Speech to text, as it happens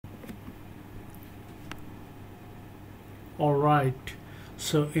Alright,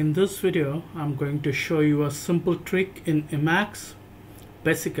 so in this video I'm going to show you a simple trick in Emacs,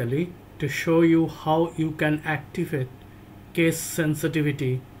 basically to show you how you can activate case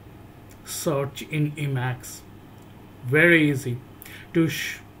sensitivity search in Emacs. Very easy. To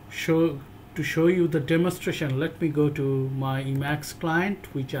show you the demonstration, let me go to my Emacs client,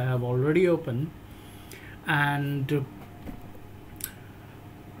 which I have already opened, and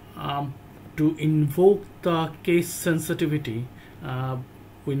to invoke the case sensitivity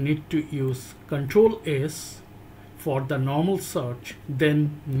we need to use Control S for the normal search,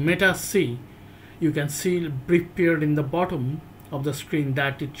 then Meta C. You can see brief period in the bottom of the screen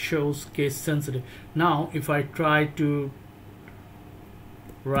that it shows case sensitive. Now if I try to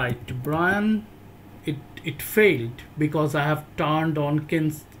write Brian, it failed because I have turned on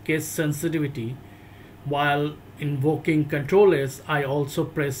case sensitivity. While invoking Control S, I also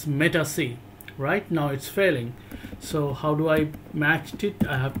press Meta C. Right now it's failing. So how do I match it?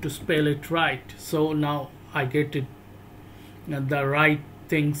 I have to spell it right. So now I get it, the right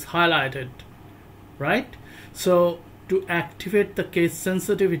things highlighted, right? So to activate the case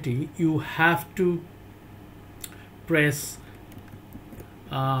sensitivity, you have to press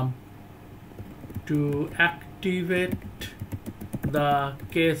to activate the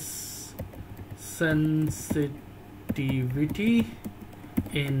case sensitivity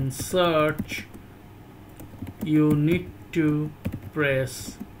in search, you need to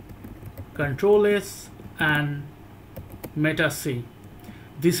press Control S and Meta C.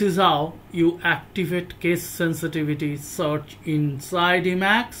 This is how you activate case sensitivity search inside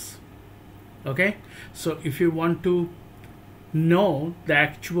Emacs. Okay, so if you want to know the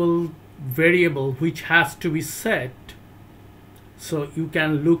actual variable which has to be set, so you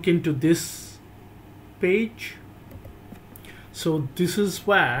can look into this page. So this is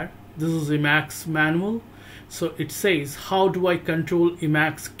Emacs manual. So it says, how do I control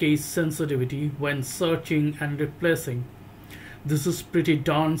Emacs case sensitivity when searching and replacing? This is pretty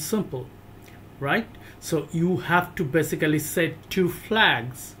darn simple, right? So you have to basically set two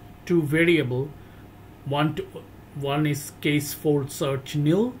flags, two variable. One is case for search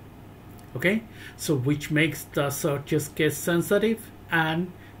nil, okay, so which makes the searches case sensitive,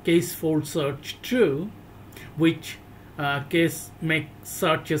 and case for search true, which makes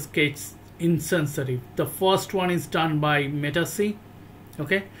searches case insensitive. The first one is done by Meta C.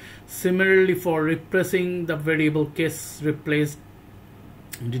 Okay. Similarly, for replacing the variable case replaced,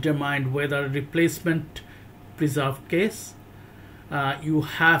 determined whether replacement preserved case. You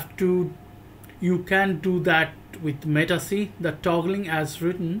can do that with Meta C, the toggling as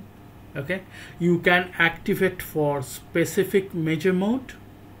written. Okay. You can activate for specific measure mode.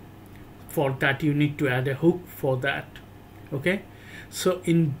 For that you need to add a hook for that. Okay. So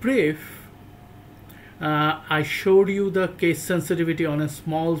in brief, I showed you the case sensitivity on a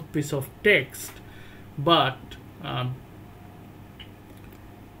small piece of text, but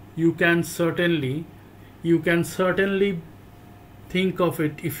you can certainly think of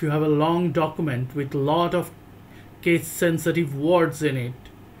it. If you have a long document with a lot of case sensitive words in it,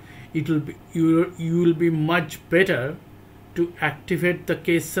 you will be much better to activate the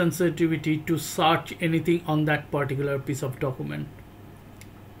case sensitivity to search anything on that particular piece of document.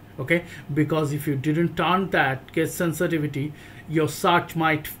 Okay, because if you didn't turn that case sensitivity, your search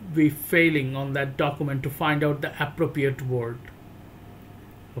might be failing on that document to find out the appropriate word.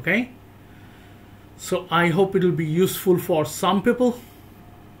 Okay, so I hope it will be useful for some people.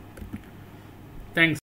 Thanks.